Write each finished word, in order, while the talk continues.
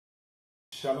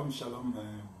Shalom, shalom,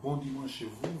 bon dimanche chez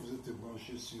vous. Vous êtes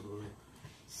branchés sur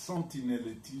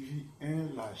Sentinelle TV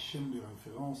 1, la chaîne de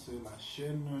référence, la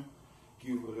chaîne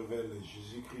qui vous révèle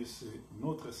Jésus-Christ,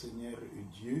 notre Seigneur et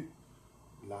Dieu,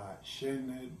 la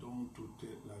chaîne dont toute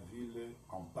la ville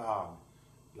en parle,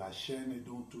 la chaîne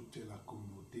dont toute la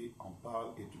communauté en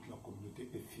parle et toute la communauté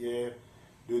est fière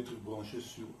d'être branchée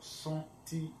sur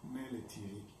Sentinelle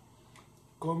TV.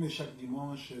 Comme chaque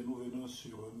dimanche, nous venons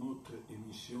sur notre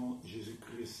émission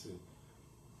Jésus-Christ,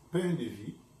 pain de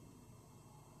vie.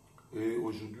 Et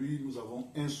aujourd'hui, nous avons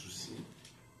un souci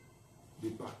de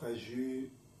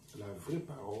partager la vraie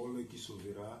parole qui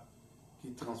sauvera,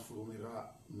 qui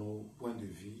transformera nos points de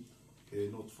vie et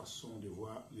notre façon de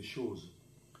voir les choses.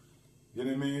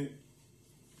 Bien-aimés,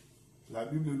 la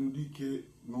Bible nous dit que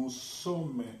nous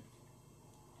sommes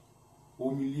au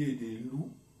milieu des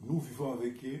loups. Nous vivons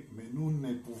avec eux, mais nous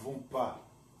ne pouvons pas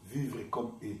vivre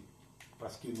comme eux,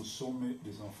 parce que nous sommes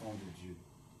des enfants de Dieu.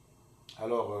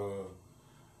 Alors,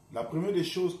 la première des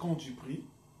choses quand tu pries,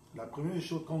 la première des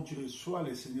choses quand tu reçois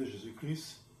le Seigneur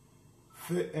Jésus-Christ,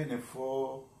 fais un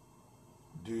effort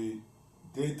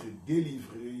d'être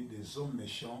délivré des hommes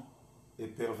méchants et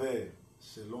pervers,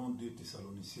 selon 2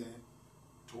 Thessaloniciens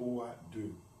 3,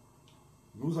 2.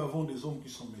 Nous avons des hommes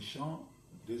qui sont méchants,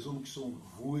 des hommes qui sont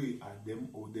voués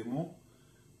aux démons,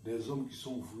 des hommes qui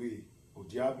sont voués au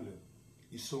diable.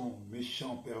 Ils sont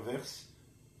méchants, pervers,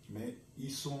 mais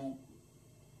ils sont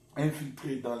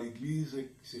infiltrés dans l'église,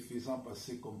 se faisant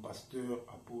passer comme pasteurs,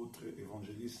 apôtres,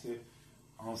 évangélistes,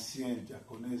 anciens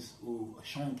diaconesses ou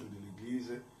chantres de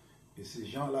l'église. Et ces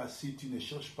gens-là, si tu ne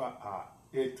cherches pas à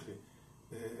être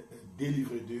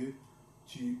délivré d'eux,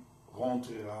 tu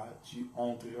entreras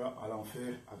à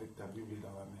l'enfer avec ta Bible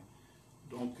dans la main.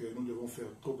 Donc, nous devons faire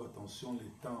trop attention. Le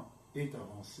temps est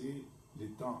avancé. Le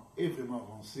temps est vraiment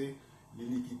avancé.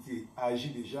 L'iniquité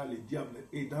agit déjà. Le diable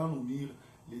est dans nos murs.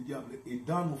 Le diable est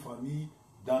dans nos familles,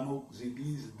 dans nos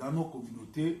églises, dans nos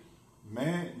communautés.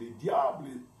 Mais le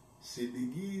diable se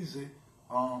déguise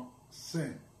en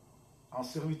saint, en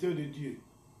serviteur de Dieu.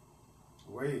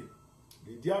 Vous voyez,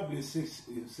 le diable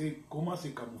sait comment se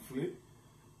camoufler,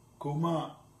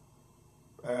 comment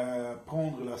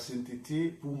prendre la sainteté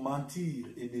pour mentir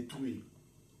et détruire.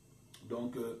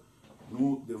 Donc,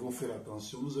 nous devons faire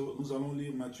attention. Nous allons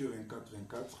lire Matthieu 24,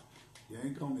 24. Il y a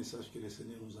un grand message que le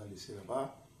Seigneur nous a laissé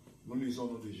là-bas. Nous lisons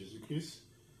au nom de Jésus-Christ.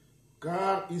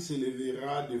 Car il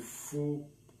s'élèvera de faux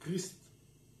Christ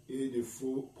et de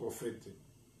faux prophètes.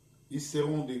 Ils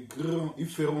feront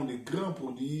de grands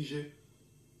prodiges,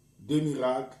 des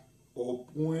miracles, au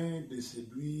point de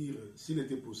séduire, s'il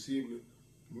était possible,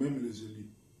 même les élus.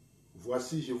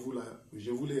 Voici, je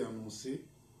vous l'ai annoncé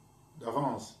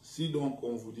d'avance. Si donc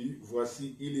on vous dit,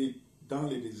 voici, il est dans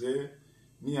le désert,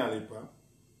 n'y allez pas.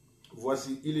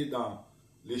 Voici, il est dans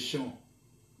les champs,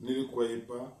 ne le croyez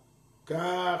pas.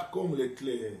 Car comme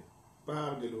l'éclair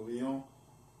part de l'Orient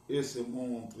et se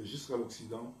montre jusqu'à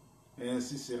l'Occident,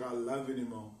 ainsi sera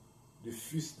l'avènement du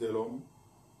Fils de l'homme.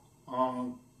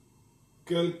 En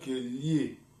quelque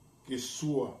lieu que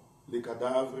soient les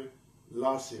cadavres,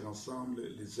 là se rassemblent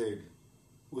les aigles.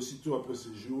 Aussitôt après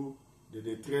ce jour de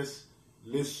détresse,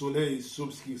 le soleil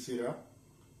s'obscurcira,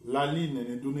 la lune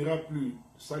ne donnera plus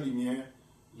sa lumière,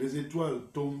 les étoiles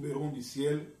tomberont du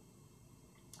ciel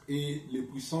et les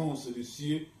puissances des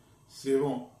cieux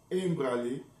seront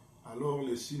ébranlées. Alors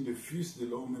le signe du Fils de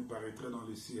l'homme paraîtra dans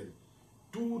le ciel.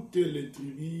 Toutes les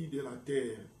tribus de la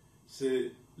terre se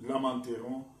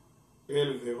lamenteront,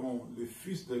 elles verront le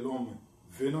Fils de l'homme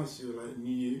venant sur la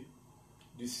nuée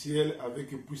du ciel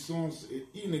avec puissance et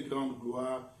une grande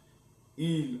gloire.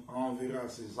 Il enverra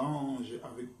ses anges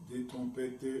avec des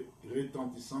trompettes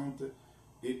retentissantes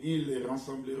et ils les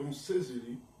rassembleront ses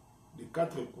élus des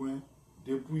 4 coins,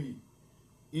 depuis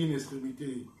une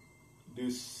extrémité de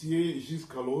ciel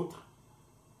jusqu'à l'autre.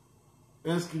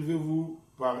 Inscrivez-vous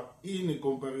par une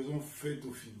comparaison faite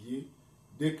au figuier.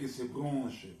 Dès que ses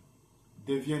branches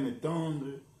deviennent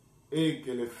tendres et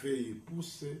que les feuilles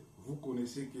poussent, vous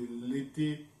connaissez que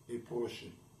l'été est proche.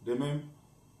 De même,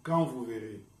 quand vous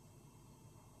verrez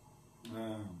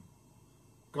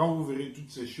toutes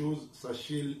ces choses,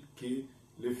 sachez que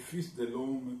le Fils de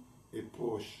l'homme est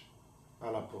proche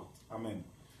à la porte. Amen.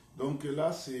 Donc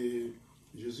là, c'est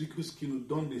Jésus-Christ qui nous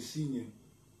donne des signes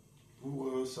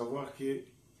pour savoir que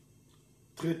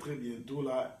très très bientôt,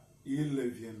 là, il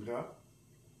viendra.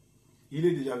 Il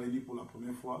est déjà venu pour la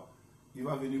première fois. Il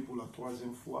va venir pour la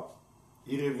 3e fois.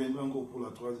 Il reviendra encore pour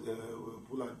la troisième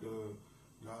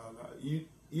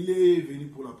il est venu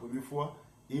pour la première fois.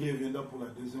 Il reviendra pour la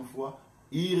 2e fois.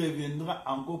 Il reviendra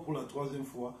encore pour la 3e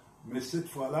fois. Mais cette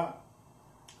fois-là,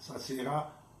 ça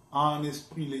sera en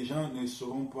esprit, les gens ne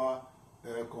sauront pas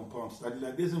comprendre. C'est-à-dire,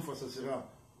 la deuxième fois, ça sera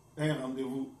un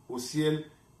rendez-vous au ciel.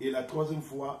 Et la troisième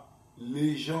fois,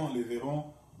 les gens les verront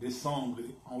descendre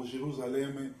en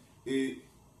Jérusalem et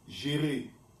gérer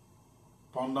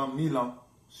pendant 1000 ans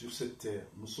sur cette terre.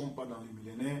 Nous ne sommes pas dans les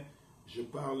millénaires. Je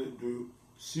parle de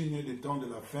signes des temps de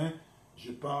la fin.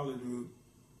 Je parle de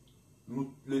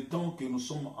le temps que nous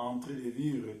sommes en train de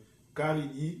vivre. Car il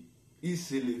dit, il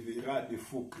s'élèvera des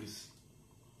faux Christ.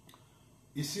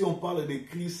 Ici, on parle de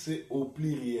Christ au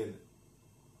pluriel.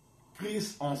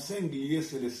 Christ en singulier,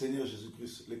 c'est le Seigneur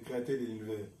Jésus-Christ, le Créateur de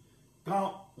l'univers.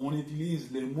 Quand on utilise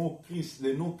les mots Christ,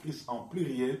 les noms Christ en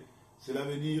pluriel, cela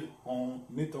veut dire qu'on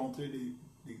est en train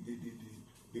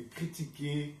de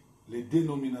critiquer les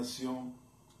dénominations,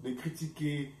 de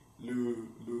critiquer le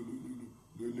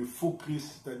faux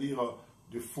Christ, c'est-à-dire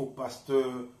de faux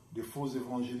pasteurs, de faux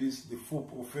évangélistes, de faux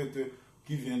prophètes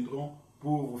qui viendront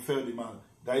pour vous faire du mal.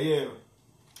 D'ailleurs,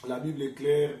 la Bible est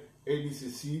claire, elle dit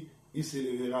ceci, il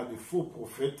s'élèvera de faux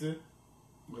prophètes,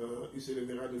 il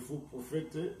s'élèvera de faux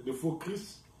prophètes, de faux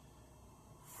Christ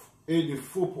et de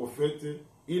faux prophètes.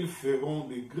 Ils feront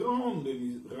de grands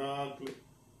miracles,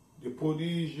 des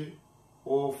prodiges,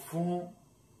 au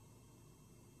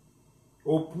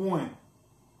point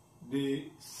de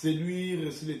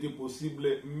séduire, s'il était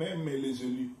possible, même les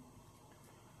élus.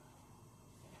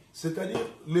 C'est-à-dire,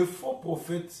 les faux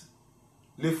prophètes,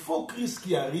 les faux Christ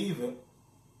qui arrivent,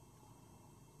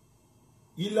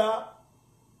 il a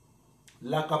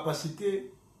la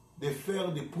capacité de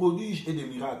faire des prodiges et des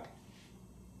miracles.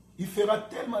 Il fera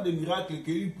tellement de miracles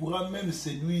qu'il pourra même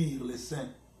séduire les saints,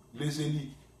 les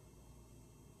élus.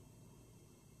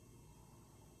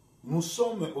 Nous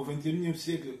sommes au 21e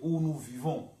siècle où nous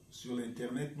vivons sur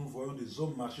l'Internet, nous voyons des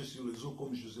hommes marcher sur les eaux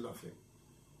comme Jésus l'a fait.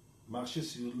 Marcher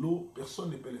sur l'eau, personne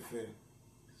ne peut le faire.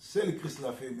 C'est le Christ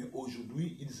l'a fait, mais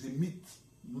aujourd'hui, ils imitent.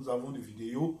 Nous avons des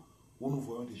vidéos où nous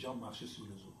voyons des gens marcher sur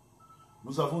les eaux.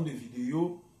 Nous avons des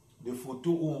vidéos, des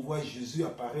photos où on voit Jésus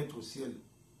apparaître au ciel.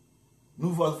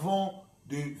 Nous avons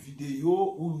des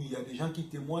vidéos où il y a des gens qui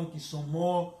témoignent qui sont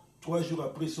morts, 3 jours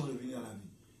après ils sont revenus à la vie.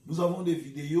 Nous avons des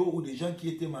vidéos où des gens qui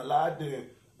étaient malades,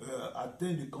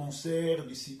 atteints du cancer,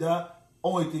 du sida,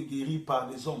 ont été guéris par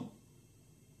des hommes.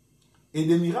 Et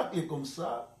des miracles comme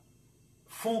ça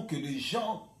font que des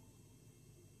gens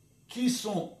qui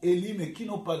sont élus mais qui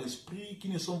n'ont pas l'esprit, qui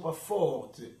ne sont pas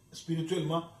forts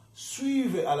spirituellement,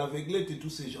 suivent à l'aveuglette tous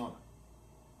ces gens-là.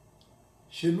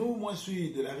 Chez nous, moi je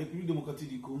suis de la République démocratique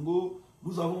du Congo,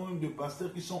 nous avons même des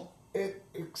pasteurs qui sont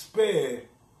experts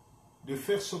de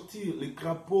faire sortir les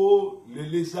crapauds, les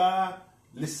lézards,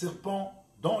 les serpents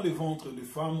dans les ventres des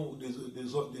femmes ou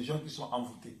des gens qui sont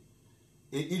envoûtés.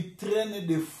 Et ils traînent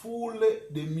des foules,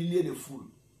 des milliers de foules.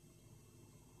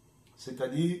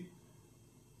 C'est-à-dire,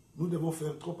 nous devons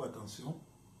faire trop attention,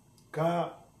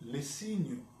 car les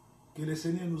signes que le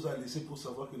Seigneur nous a laissés pour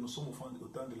savoir que nous sommes au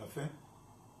temps de la fin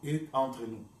est entre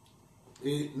nous.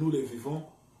 Et nous les vivons,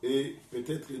 et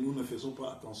peut-être que nous ne faisons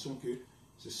pas attention que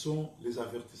ce sont les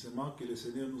avertissements que le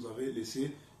Seigneur nous avait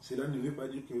laissés. Cela ne veut pas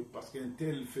dire que parce qu'un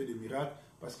tel fait des miracles,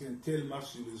 parce qu'un tel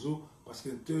marche sur les eaux, parce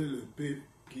qu'un tel peut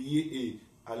prier et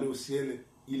aller au ciel,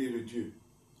 il est le Dieu.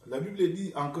 La Bible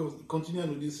dit encore, continue à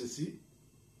nous dire ceci.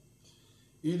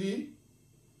 Il dit,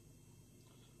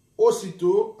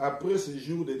 aussitôt après ce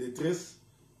jour de détresse,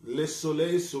 le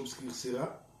soleil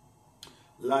s'obscurcira,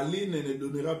 la lune ne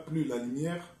donnera plus la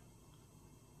lumière,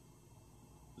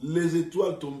 les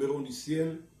étoiles tomberont du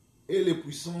ciel et les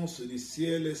puissances du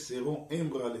ciel seront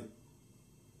ébranlées.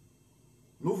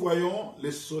 Nous voyons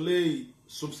le soleil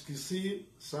s'obscurcir,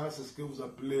 ça c'est ce que vous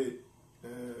appelez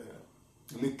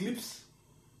l'éclipse.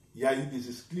 Il y a eu des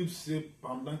éclipses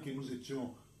pendant que nous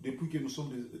étions, depuis que nous sommes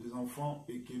des enfants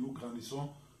et que nous grandissons,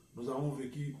 nous avons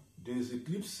vécu des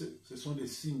éclipses, ce sont des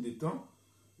signes des temps.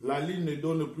 La lune ne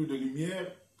donne plus de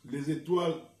lumière, les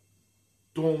étoiles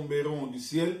tomberont du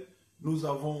ciel, nous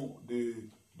avons des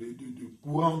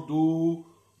courants d'eau,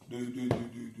 de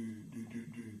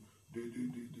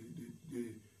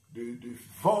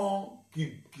vent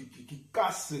qui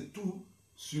casse tout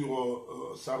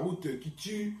sur sa route, qui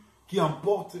tue, qui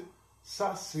emporte.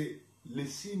 Ça, c'est le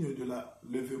signe de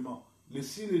l'enlèvement, le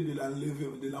signe de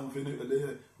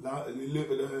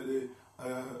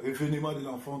l'événement de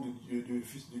l'enfant de Dieu, du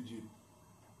Fils de Dieu.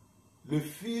 Le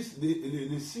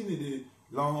signe de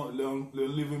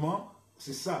l'enlèvement,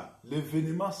 c'est ça.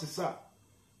 L'événement, c'est ça.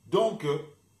 Donc,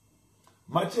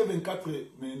 Matthieu 24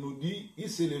 nous dit, il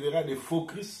s'élèvera des faux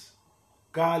Christ,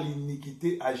 car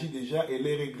l'iniquité agit déjà et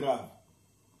l'heure est grave.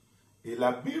 Et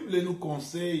la Bible nous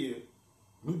conseille,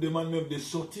 nous demande même de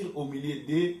sortir au milieu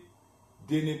d'eux,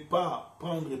 de ne pas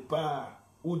prendre part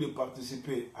ou de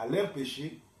participer à leur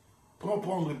péché.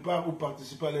 Prendre part ou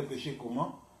participer à leur péché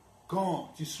comment?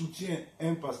 Quand tu soutiens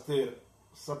un pasteur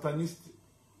sataniste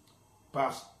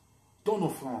par ton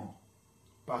offrande,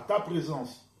 par ta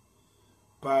présence,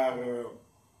 par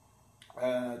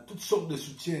toutes sortes de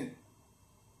soutiens,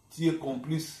 tu es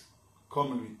complice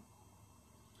comme lui.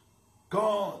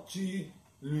 Quand tu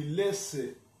lui laisses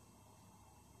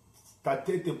ta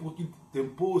tête pour qu'il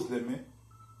t'impose les mains,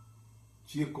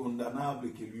 tu es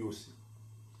condamnable que lui aussi.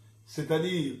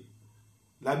 C'est-à-dire,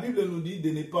 la Bible nous dit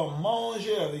de ne pas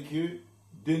manger avec eux,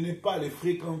 de ne pas les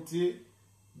fréquenter,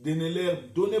 de ne leur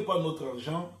donner pas notre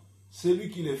argent. Celui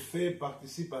qui les fait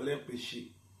participe à leur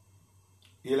péché.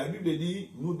 Et la Bible dit,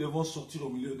 nous devons sortir au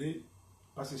milieu d'eux,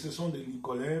 parce que ce sont des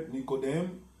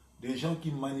Nicodèmes, des gens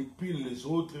qui manipulent les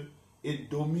autres et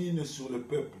dominent sur le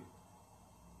peuple.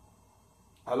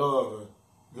 Alors,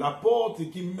 la porte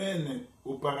qui mène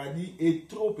au paradis est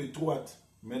trop étroite,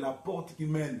 mais la porte qui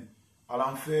mène à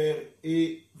l'enfer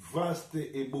est vaste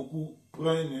et beaucoup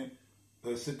prennent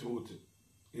cette route.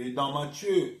 Et dans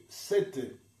Matthieu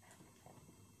 7,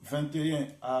 21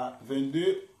 à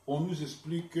 22, on nous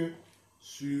explique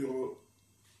sur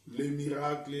les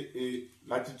miracles et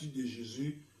l'attitude de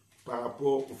Jésus par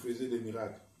rapport au faisait des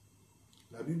miracles.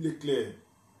 La Bible est claire.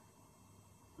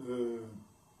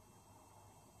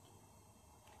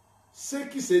 Ceux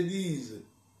qui se disent,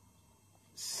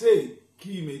 ceux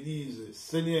qui me disent,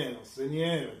 Seigneur,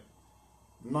 Seigneur,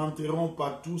 n'entreront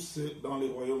pas tous dans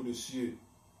le royaume des cieux,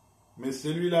 mais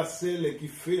celui-là, c'est qui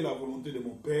fait la volonté de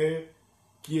mon Père,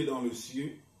 qui est dans le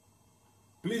ciel.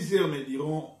 Plusieurs me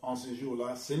diront en ce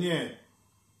jour-là, Seigneur,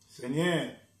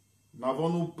 Seigneur,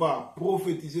 n'avons-nous pas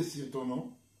prophétisé sur ton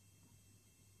nom?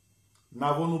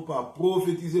 N'avons-nous pas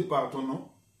prophétisé par ton nom?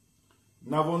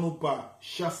 N'avons-nous pas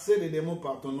chassé les démons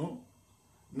par ton nom?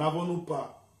 N'avons-nous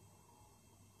pas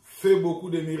fait beaucoup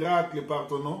de miracles par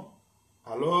ton nom?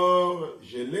 Alors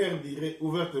je leur dirai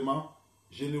ouvertement,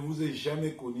 je ne vous ai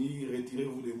jamais connu,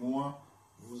 retirez-vous de moi,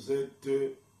 vous êtes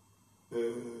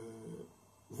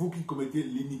vous qui commettez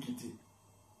l'iniquité.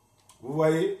 Vous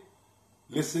voyez,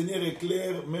 le Seigneur est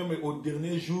clair, même au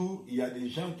dernier jour, il y a des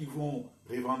gens qui vont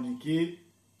revendiquer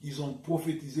qu'ils ont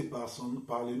prophétisé par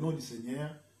le nom du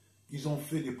Seigneur, qu'ils ont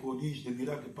fait des prodiges, des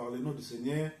miracles par le nom du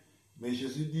Seigneur, mais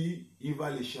Jésus dit, il va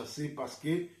les chasser parce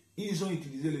qu'ils ont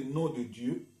utilisé le nom de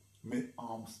Dieu, mais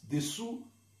en dessous,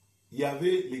 il y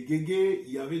avait les guégués,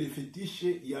 il y avait les fétiches,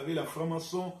 il y avait la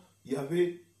franc-maçon, il y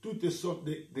avait toutes sortes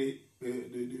de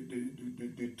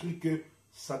trucs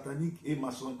sataniques et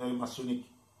maçonniques.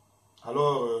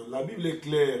 Alors, la Bible est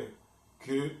claire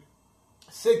que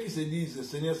ceux qui se disent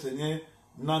Seigneur, Seigneur,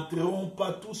 n'entreront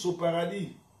pas tous au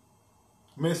paradis,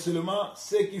 mais seulement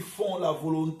ceux qui font la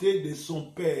volonté de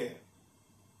son Père.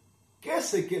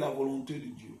 Qu'est-ce que la volonté de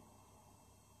Dieu?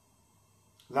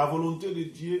 La volonté de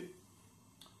Dieu,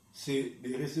 c'est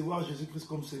de recevoir Jésus-Christ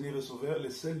comme Seigneur et Sauveur, le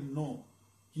seul nom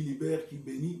qui libère, qui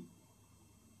bénit.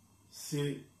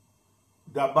 C'est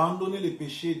d'abandonner les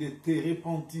péchés, de te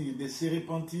repentir, de se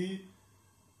repentir,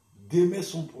 d'aimer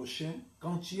son prochain.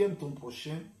 Quand tu aimes ton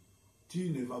prochain, tu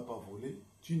ne vas pas voler,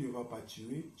 tu ne vas pas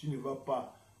tuer, tu ne vas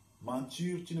pas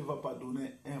mentir, tu ne vas pas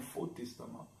donner un faux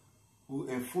testament ou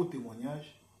un faux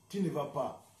témoignage, tu ne vas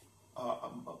pas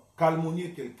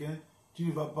calomnier quelqu'un, tu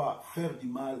ne vas pas faire du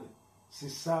mal. C'est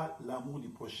ça l'amour du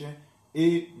prochain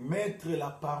et mettre la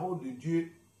parole de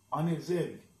Dieu en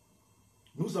exergue.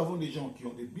 Nous avons des gens qui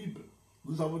ont des Bibles,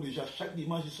 nous avons déjà chaque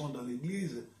dimanche ils sont dans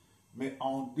l'église, mais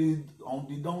en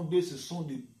dedans d'eux ce sont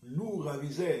des loups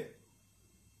raviseurs,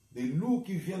 des loups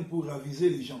qui viennent pour raviser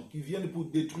les gens, qui viennent pour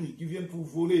détruire, qui viennent pour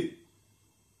voler.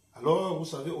 Alors vous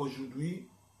savez aujourd'hui,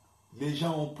 les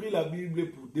gens ont pris la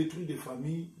Bible pour détruire des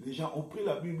familles, les gens ont pris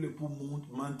la Bible pour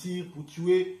mentir, pour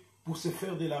tuer, pour se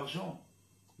faire de l'argent.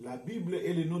 La Bible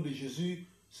et le nom de Jésus,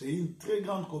 c'est une très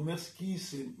grande commerce qui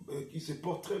se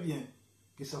porte très bien,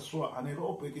 que ce soit en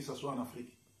Europe et que ce soit en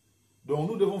Afrique. Donc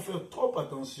nous devons faire trop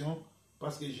attention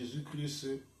parce que Jésus-Christ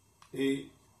est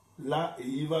là et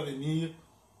il va venir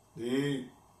et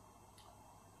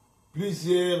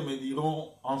plusieurs me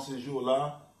diront en ce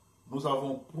jour-là, nous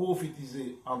avons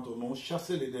prophétisé en ton nom,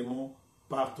 chassé les démons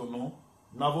par ton nom,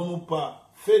 n'avons-nous pas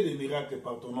fait des miracles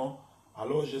par ton nom?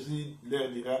 Alors Jésus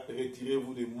leur dira,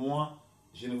 retirez-vous de moi,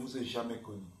 je ne vous ai jamais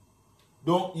connu.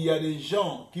 Donc il y a des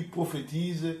gens qui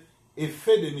prophétisent et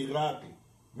font des miracles,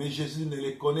 mais Jésus ne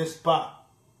les connaît pas.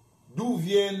 D'où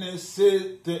viennent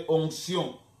cette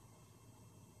onction?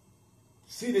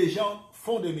 Si les gens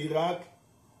font des miracles,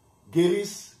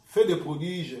 guérissent, font des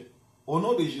prodiges au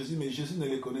nom de Jésus, mais Jésus ne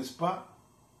les connaît pas,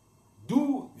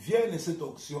 d'où vient cette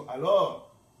onction?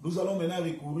 Alors, nous allons maintenant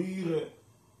recourir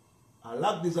à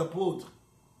l'Acte des Apôtres,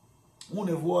 où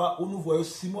nous voyons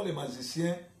Simon le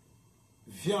magicien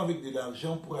vient avec de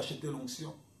l'argent pour acheter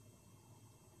l'onction.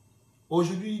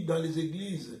 Aujourd'hui, dans les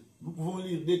églises, nous pouvons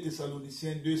lire 2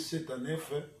 Thessaloniciens 2, 7 à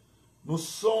 9. Nous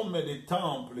sommes des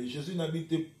temples. Jésus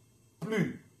n'habite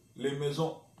plus les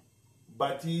maisons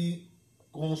bâties,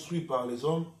 construites par les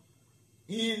hommes.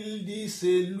 Il dit,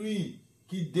 c'est lui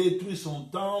qui détruit son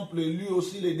temple, lui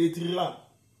aussi le détruira.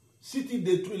 Si tu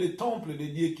détruis le temple de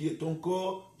Dieu qui est ton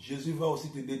corps, Jésus va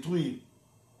aussi te détruire.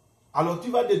 Alors tu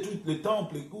vas détruire le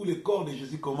temple ou le corps de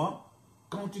Jésus comment?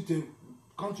 Quand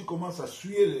tu commences à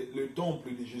suer le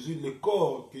temple de Jésus, le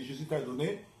corps que Jésus t'a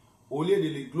donné, au lieu de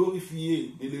le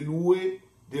glorifier, de le louer,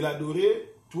 de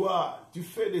l'adorer, toi, tu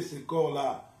fais de ce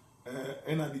corps-là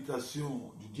une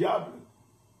habitation du diable,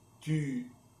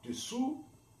 tu te saoules,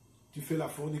 tu fais la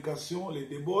fornication, les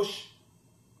débauches,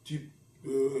 tu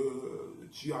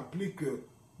appliques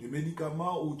des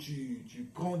médicaments ou tu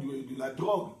prends de la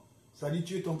drogue. Ça dit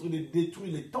tu es en train de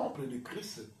détruire le temple de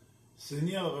Christ.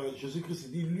 Seigneur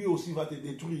Jésus-Christ dit, lui aussi va te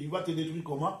détruire. Il va te détruire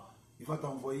comment? Il va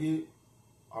t'envoyer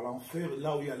à l'enfer,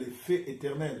 là où il y a les feux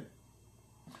éternels.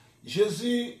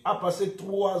 Jésus a passé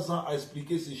 3 ans à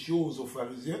expliquer ces choses aux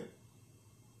pharisiens.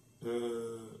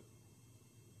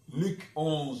 Luc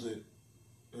 11,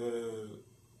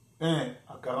 1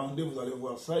 à 42, vous allez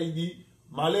voir ça. Il dit,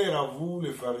 malheur à vous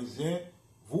les pharisiens,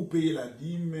 vous payez la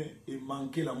dîme et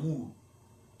manquez l'amour.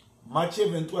 Matthieu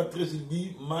 23, 13, il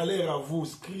dit, malheur à vous,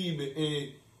 scribes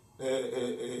et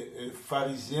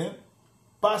pharisiens,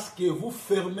 parce que vous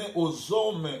fermez aux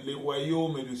hommes les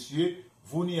royaumes des cieux,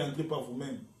 vous n'y entrez pas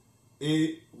vous-même.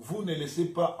 Et vous ne laissez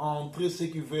pas entrer ceux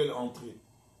qui veulent entrer.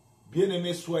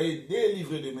 Bien-aimés, soyez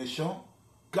délivrés des méchants,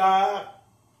 car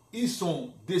ils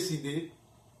sont décidés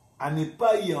à ne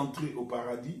pas y entrer au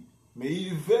paradis, mais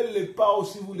ils ne veulent pas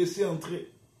aussi vous laisser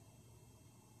entrer.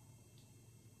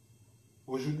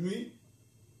 Aujourd'hui,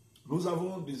 nous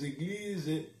avons des églises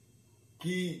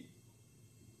qui,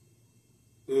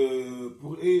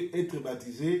 pour être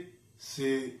baptisées,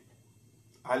 c'est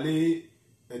aller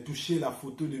toucher la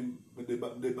photo de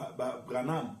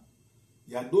Branham.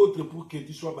 Il y a d'autres, pour que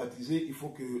tu sois baptisé, il faut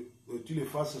que tu les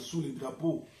fasses sous les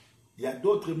drapeaux. Il y a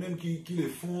d'autres même qui le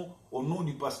font au nom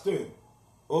du pasteur.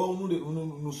 Or,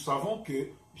 nous savons que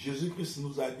Jésus-Christ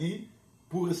nous a dit,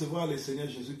 pour recevoir le Seigneur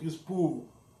Jésus-Christ, pour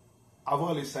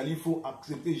avoir le salut, il faut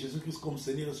accepter Jésus-Christ comme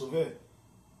Seigneur et Sauveur.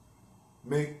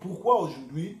 Mais pourquoi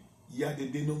aujourd'hui, il y a des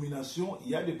dénominations, il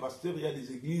y a des pasteurs, il y a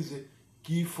des églises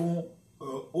qui font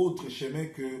autre chemin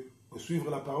que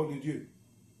suivre la parole de Dieu?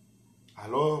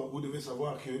 Alors, vous devez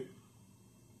savoir que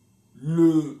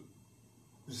les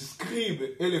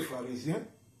scribes et les pharisiens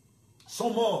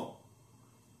sont morts.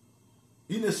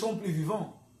 Ils ne sont plus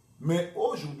vivants. Mais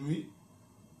aujourd'hui,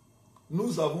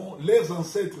 nous avons leurs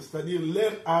ancêtres, c'est-à-dire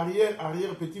leurs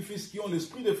arrière-petits-fils qui ont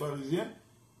l'esprit des pharisiens,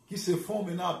 qui se font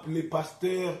maintenant appeler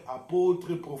pasteurs,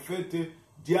 apôtres, prophètes,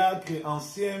 diacres,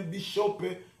 anciens, bishops,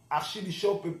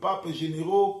 archibishops, papes,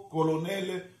 généraux,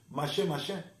 colonels,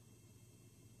 machin.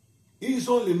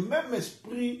 Ils ont le même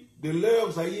esprit de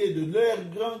leurs aïeux, de leurs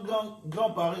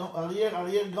grands-parents,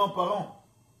 arrière-grands-parents,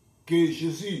 que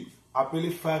Jésus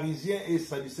appelait pharisiens et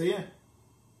sadducéens.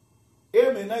 Et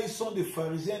maintenant, ils sont des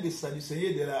pharisiens, des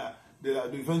sadducéens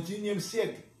du 21e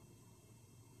siècle.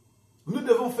 Nous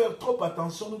devons faire trop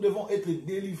attention, nous devons être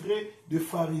délivrés de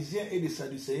pharisiens et de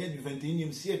sadducéens du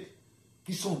 21e siècle,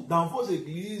 qui sont dans vos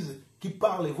églises, qui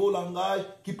parlent vos langages,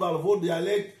 qui parlent vos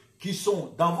dialectes, qui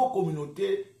sont dans vos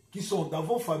communautés, qui sont dans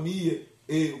vos familles,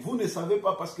 et vous ne savez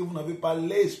pas parce que vous n'avez pas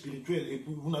l'œil spirituel, et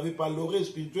vous n'avez pas l'oreille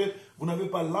spirituelle, vous n'avez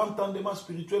pas l'entendement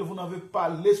spirituel, vous n'avez pas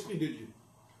l'Esprit de Dieu.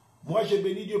 Moi, j'ai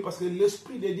béni Dieu parce que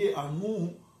l'Esprit de Dieu en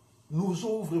nous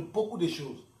ouvre beaucoup de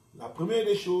choses. La première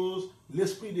des choses,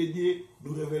 l'Esprit de Dieu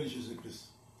nous révèle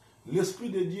Jésus-Christ. L'Esprit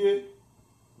de Dieu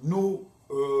nous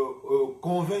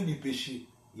convainc du péché.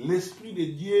 L'Esprit de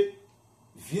Dieu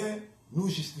vient nous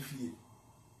justifier.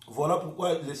 Voilà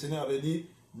pourquoi le Seigneur avait dit,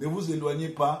 ne vous éloignez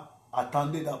pas,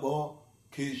 attendez d'abord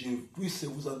que je puisse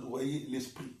vous envoyer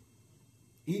l'Esprit.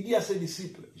 Il dit à ses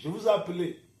disciples, je vous ai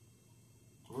appelé,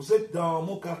 vous êtes dans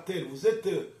mon cartel, vous êtes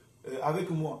avec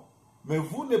moi, mais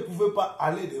vous ne pouvez pas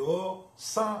aller dehors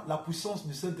sans la puissance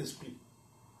du Saint-Esprit.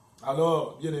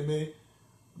 Alors, bien-aimés,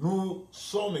 nous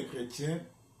sommes chrétiens,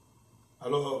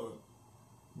 alors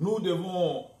nous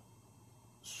devons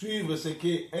suivre ce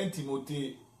que 1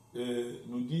 Timothée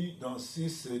nous dit dans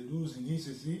 6, 12, il dit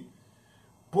ceci.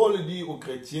 Paul dit aux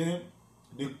chrétiens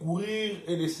de courir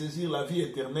et de saisir la vie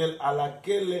éternelle à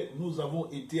laquelle nous avons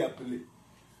été appelés.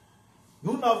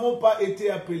 Nous n'avons pas été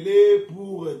appelés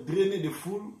pour drainer des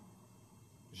foules.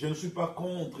 Je ne suis pas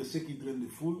contre ceux qui drainent les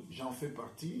foules, j'en fais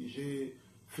partie. J'ai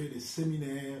fait des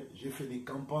séminaires, j'ai fait des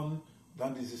campagnes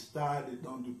dans des stades,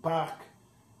 dans des parcs.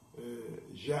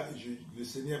 Le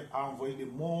Seigneur a envoyé des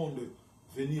mondes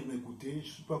venir m'écouter. Je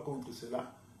ne suis pas contre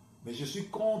cela. Mais je suis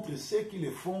contre ceux qui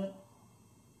le font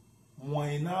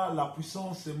moyennant la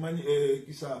puissance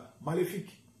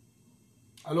maléfique.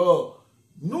 Alors,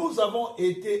 nous avons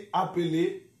été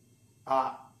appelés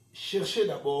à chercher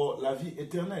d'abord la vie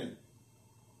éternelle,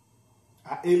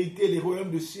 à hériter les royaumes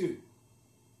des cieux.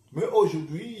 Mais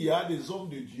aujourd'hui, il y a des hommes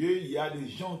de Dieu, il y a des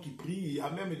gens qui prient, il y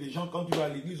a même des gens, quand tu vas à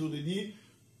l'église, on te dit,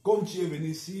 comme tu es venu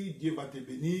ici, Dieu va te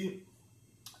bénir,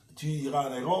 tu iras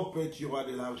en Europe, tu auras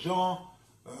de l'argent,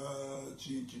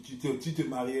 tu te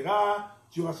marieras,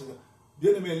 tu auras cela.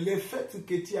 Bien aimé, le fait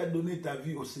que tu as donné ta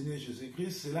vie au Seigneur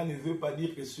Jésus-Christ, cela ne veut pas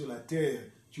dire que sur la terre,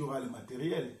 tu auras le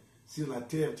matériel. Sur la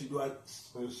terre, tu dois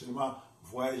seulement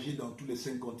voyager dans tous les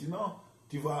 5 continents.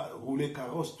 Tu vas rouler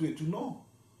carrosse, tout et tout, non.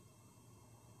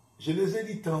 Je les ai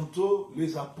dit tantôt,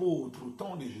 les apôtres au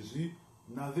temps de Jésus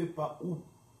n'avaient pas où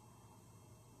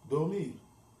dormir.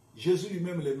 Jésus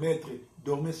lui-même, le maître,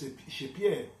 dormait chez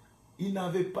Pierre. Il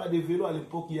n'avait pas de vélo à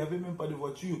l'époque, il n'y avait même pas de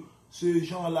voiture. Ces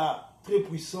gens-là, très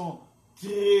puissants,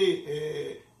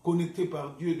 très connectés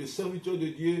par Dieu, des serviteurs de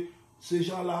Dieu, ces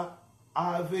gens-là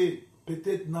n'avaient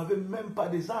même pas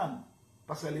des ânes.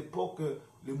 Parce qu'à l'époque,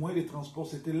 le moyen de transport,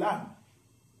 c'était l'âne.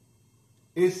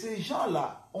 Et ces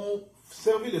gens-là ont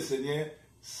servi le Seigneur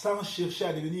sans chercher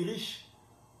à devenir riches,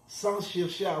 sans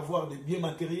chercher à avoir des biens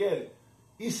matériels.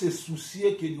 Ils se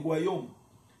souciaient que du royaume.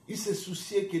 Ils se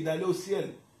souciaient que d'aller au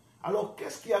ciel. Alors,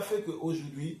 qu'est-ce qui a fait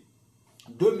qu'aujourd'hui,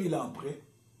 2000 ans après,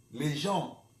 les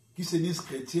gens qui se disent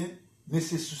chrétiens ne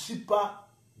se soucient pas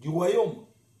du royaume?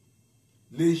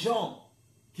 Les gens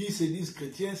qui se disent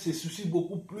chrétiens se soucient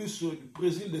beaucoup plus du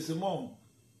plaisir de ce monde.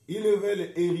 Ils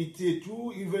veulent hériter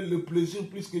tout, ils veulent le plaisir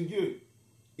plus que Dieu.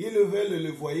 Ils veulent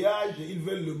le voyage, ils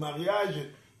veulent le mariage.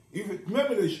 Même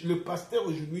le pasteur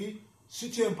aujourd'hui, si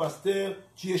tu es un pasteur,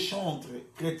 tu es chantre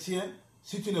chrétien,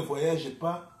 si tu ne voyages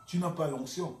pas, tu n'as pas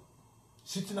l'onction.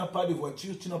 Si tu n'as pas de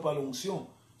voiture, tu n'as pas l'onction.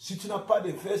 Si tu n'as pas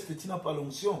de veste, tu n'as pas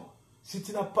l'onction. Si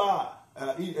tu n'as pas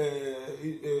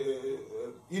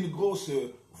une grosse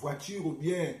voiture ou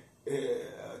bien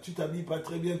tu t'habilles pas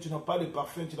très bien, tu n'as pas de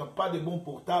parfum, tu n'as pas de bon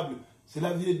portable,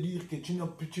 cela veut dire que tu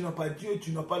n'as pas Dieu,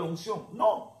 tu n'as pas l'onction.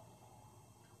 Non.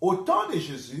 Au temps de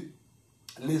Jésus,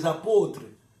 les apôtres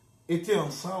étaient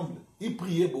ensemble, ils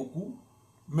priaient beaucoup,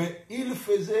 mais ils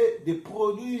faisaient des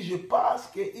prodiges parce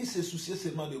qu'ils se souciaient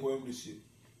seulement du royaume des cieux.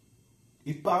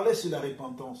 Ils parlaient sur la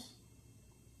repentance.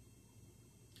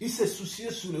 Ils se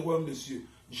souciaient sur le royaume des cieux.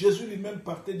 Jésus lui-même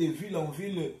partait de ville en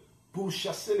ville pour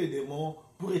chasser les démons,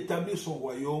 pour établir son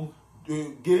royaume,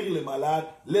 de guérir les malades,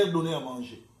 leur donner à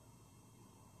manger.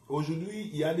 Aujourd'hui,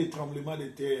 il y a des tremblements de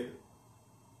terre,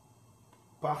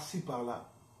 par-ci, par-là.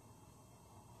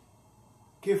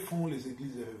 Que font les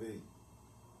églises de réveil?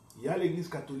 Il y a l'église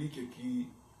catholique qui,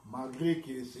 malgré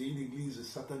que c'est une église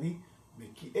satanique, mais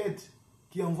qui aide,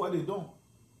 qui envoie des dons.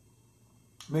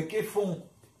 Mais que font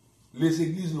les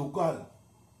églises locales?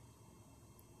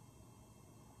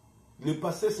 Les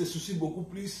pasteurs se soucient beaucoup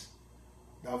plus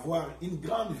d'avoir une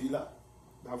grande villa,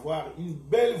 d'avoir une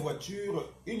belle voiture,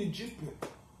 une Jeep.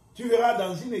 Tu verras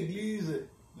dans une église,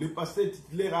 le pasteur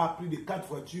titulaire a plus de 4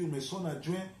 voitures, mais son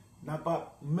adjoint n'a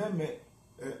pas même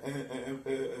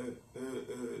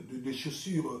de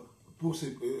chaussures pour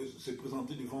se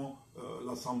présenter devant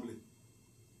l'assemblée.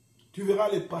 Tu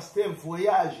verras le pasteur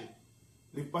voyage,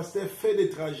 le pasteur fait des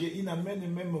trajets, il n'amène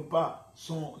même pas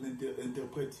son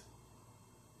interprète.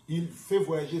 Il fait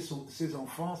voyager ses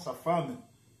enfants, sa femme,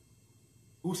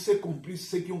 ou ses complices,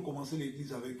 ceux qui ont commencé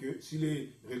l'église avec eux, s'il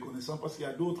est reconnaissant, parce qu'il y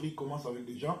a d'autres, ils commencent avec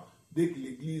des gens, dès que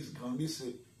l'église grandisse,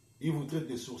 ils vous traitent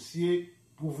de sorciers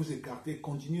pour vous écarter,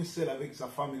 continuez seul avec sa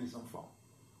femme et les enfants.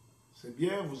 C'est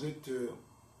bien, vous êtes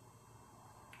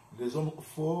des hommes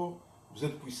forts, vous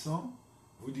êtes puissants,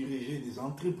 vous dirigez des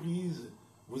entreprises,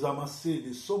 vous amassez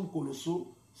des sommes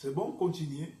colossaux, c'est bon,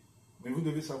 continuez, mais vous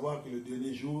devez savoir que le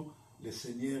dernier jour, le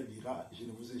Seigneur dira, je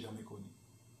ne vous ai jamais connu.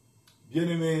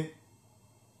 Bien-aimés,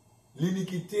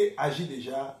 l'iniquité agit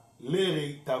déjà, l'ère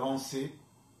est avancée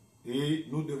et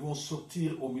nous devons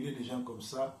sortir au milieu des gens comme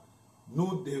ça.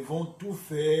 Nous devons tout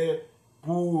faire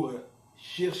pour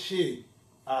chercher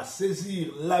à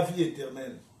saisir la vie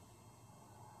éternelle.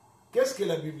 Qu'est-ce que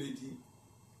la Bible dit?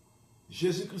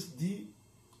 Jésus-Christ dit,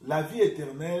 la vie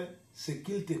éternelle, c'est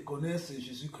qu'ils te connaissent,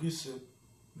 Jésus-Christ,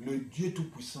 le Dieu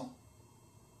Tout-Puissant.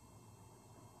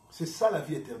 C'est ça la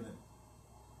vie éternelle.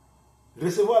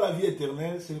 Recevoir la vie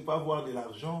éternelle, ce n'est pas avoir de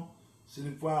l'argent, ce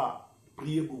n'est pas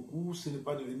prier beaucoup, ce n'est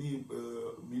pas devenir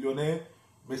millionnaire,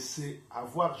 mais c'est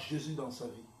avoir Jésus dans sa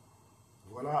vie.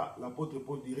 Voilà, l'apôtre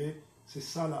Paul dirait, c'est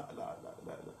ça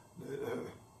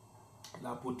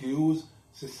l'apothéose,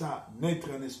 c'est ça, naître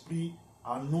en esprit,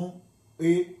 en nom,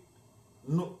 et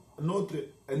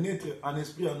naître en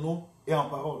esprit, en nom et en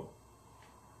parole.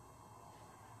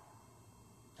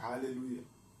 Alléluia.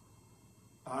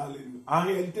 Alléluia. En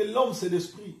réalité, l'homme, c'est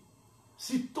l'esprit.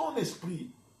 Si ton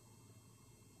esprit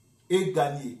est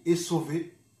gagné, est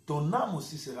sauvé, ton âme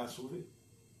aussi sera sauvée.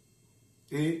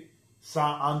 Et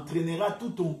ça entraînera tout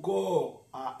ton corps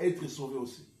à être sauvé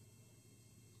aussi.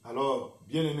 Alors,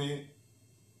 bien-aimés,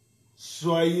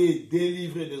 soyez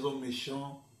délivrés des hommes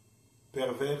méchants,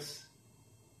 pervers,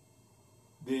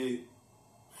 des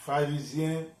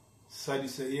pharisiens,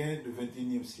 sadducéens du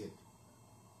XXIe siècle.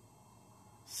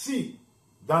 Si,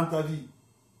 dans ta vie,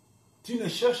 tu ne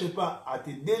cherches pas à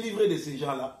te délivrer de ces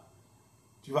gens-là,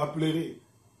 tu vas pleurer.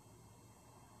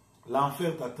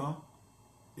 L'enfer t'attend.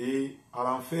 Et à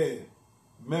l'enfer,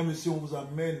 même si on vous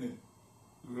amène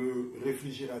le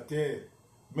réfrigérateur,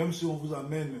 même si on vous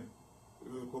amène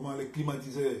les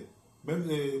climatiseurs,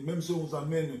 même si on vous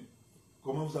amène,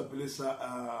 comment vous appelez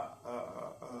ça,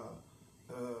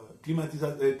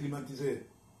 climatiseur,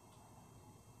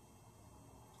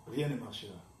 rien ne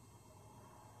marchera.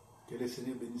 Que le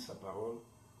Seigneur bénisse sa parole.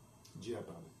 Dieu a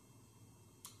parlé.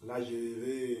 Là, je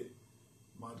vais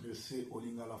m'adresser au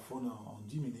Lingala-Fon en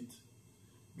 10 minutes.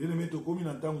 Bien-aimé, tokomi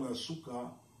na ntango ya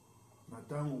suka, na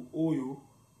ntango oyo,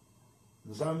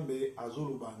 Nzambe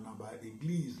azoloba na ba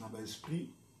église, na ba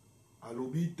esprit,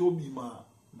 alobi tobima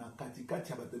na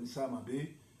katikati ya batemisa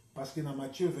mabe, parce que dans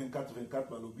Matthieu 24,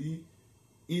 balobi,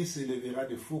 il se lèvera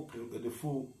de faux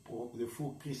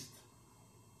Christ.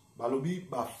 Balobi,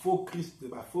 ba faux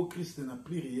Christ na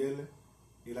pluriel,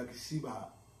 et là ici,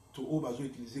 to o bazo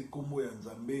utiliser kombo ya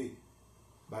Nzambe,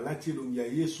 balati elongi ya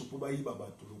Yesu po bayiba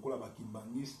bato lokola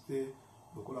bakimbangiste,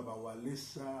 lokola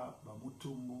bawalesa,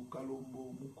 bamutumbu,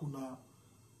 kalombo, mukuna,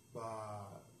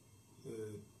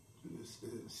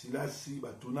 silasi,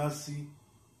 batunasi,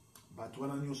 bato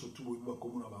wana nyonso tu boyibi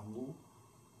bakombo na bango,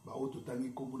 bao totangi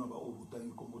kombo na bao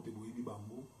botangi kombo te boyibi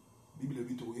bango, Bible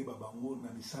bito boyeba bango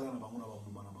na misala na bango na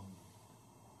bambuma na bango.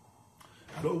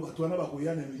 Alors bato wana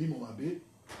bakoya na milimo mabe,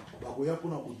 bakoya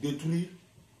pona ko détruire,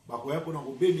 bakoya pona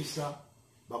ko bebisa,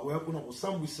 bakoya pona ko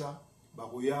sambwisa,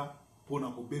 bakoya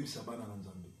pona ko bebisa bana na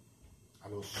Nzambe.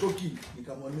 Alors soki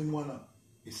likamwane mwana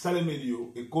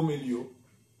esalemelio ekomelio,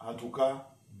 en tout cas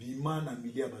bima na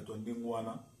milia bato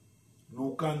ndengwana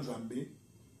luka Nzambe,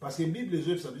 parce que Bible les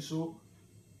œuvres sabiso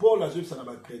Paul les œuvres ça na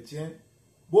ba chrétien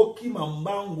bokima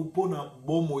mbangu pona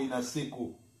bomo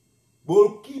inaseko,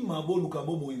 bokima boluka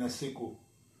bomo inaseko,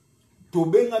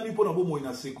 tobengami pona bomo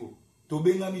inaseko,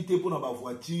 tobengami te pona ba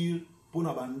voiture,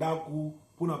 pona ba ndaku,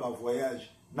 pona ba voyage.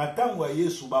 Na tango ya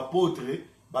Yesu ba apôtre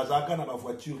bazaka na ba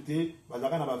voiture te,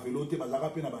 bazaka na ba vélo te, bazaka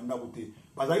pe na ba ndaku te,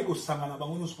 bazaki ko sangana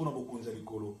bango nyonso pona bokonza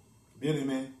likolo. Bien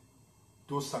aimé,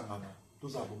 to sangana, to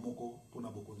za bomoko pona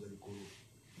bokonza likolo.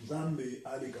 Nzambe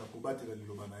aleka kobatela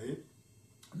liloba na ye,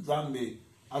 Nzambe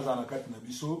azana kati na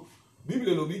biso.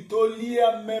 Bible lobi to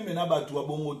lia meme na batu wa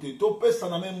bongo te, to pesa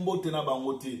na meme mbote na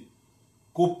bango te,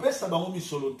 ko pesa bango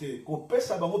misolo te, ko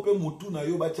pesa bango pe mutu na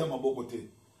yo batia maboko te.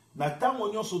 Na tango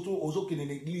nyonso tu ozo kene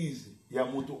l'église ya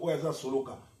mutu oyo aza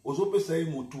soloka, ozo pesa ye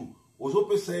mutu, ozo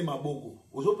pesa ye maboko,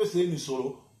 ozo pesa ye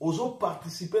misolo, ozo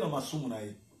participer na masumu na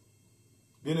ye.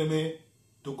 Bien aimé,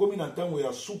 tokomi na tango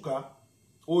ya suka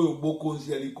oyo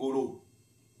bokonzi ya likolo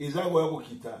eza goya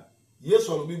kokita.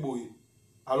 Yesu alobi boye,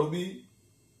 alobi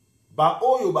ba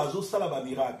oyo bazo sala ba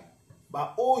miracle,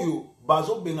 ba oyo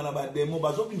bazo bengana ba demo,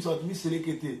 bazo bimisa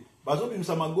miselekete, bazo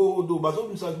bimisa magodo, bazo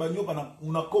bimisa banyoka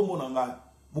na kombo na ngai,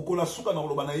 mukola suka na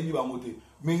koloba na yebi bango te.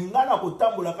 Me nga na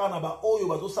kotambola kana ba oyo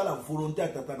bazo sala volonté ya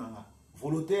tata na nga.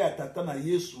 Volonté ya tata na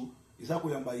Yesu eza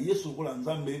koyamba Yesu kola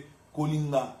Nzambe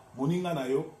kolinga moninga na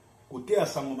yo, koteya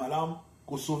sango malamu,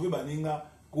 ko sauver baninga,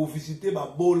 ko visiter ba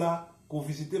bola, ko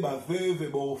visiter ba veuve,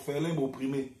 ba orphelin, ba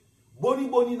opprimé.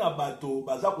 Boni na bato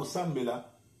baza ko sambela,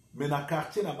 mais na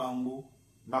quartier na bango,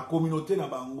 na communauté na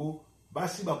bango,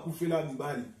 basi bakufela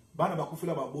mibali, bana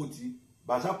bakufela baboti,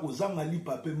 baza ko zanga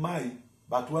lipa pe mai,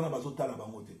 bato wana bazo tala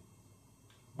bango te.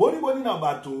 Boni na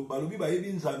bato balobi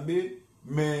bayebi Nzambe,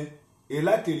 mais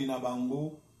elateli na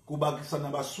bango, ko bakisa na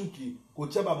basuki, ko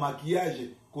tia ba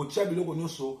maquillage, ko tia biloko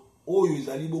nyonso oyo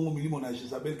ezali bongo milimo na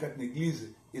Jezabel kati na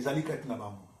église, ezali kati na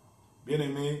bango. Bien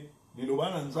aimé, liloba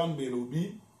na Nzambe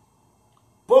lobi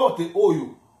porte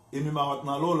oyo ememaka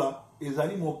na lola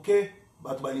ezali moke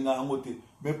bato balinga yango te,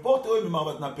 mais porte oyo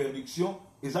ememaka na perdiction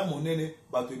eza monene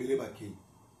bato ebele bakei.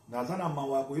 nazana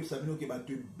mawa ko yebisa bino ke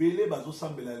bato ebele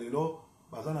bazosambela lelo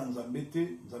baza na nzambe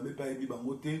te nzambe pa yebi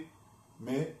bango te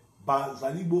mais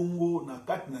bazali bongo na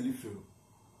kati na lifelo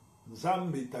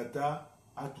nzambe tata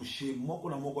atouché moko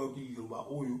na moko ayoki liloba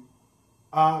oyo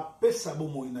apesa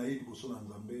bomoi na ye liboso na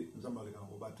nzambe nzambe aleka na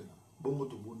kobatela bongo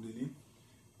tobondeli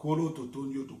kolo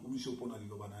totondi yo tokumisi yo mpona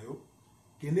liloba na yo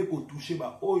kende kotouche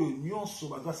baoyo nyonso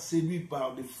baza séduit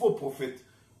par des faux prophètes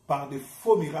par des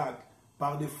faux miracles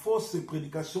par des fausses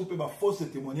prédications pe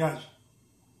fausses témoignages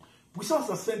puissance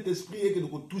ya Saint-Esprit eke de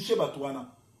kotouche bato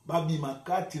wana babima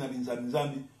kati na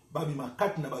binzambi babima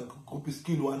kati na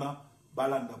bagroupiskile wana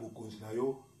balanda bokonzi na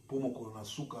yo mpo mokolo na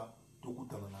suka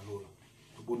tokutana na lola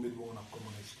tobondeli bongo na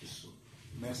kombo na Yesu Kristo.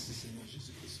 Merci Seigneur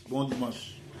Jésus-Christ. Bon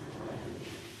dimanche.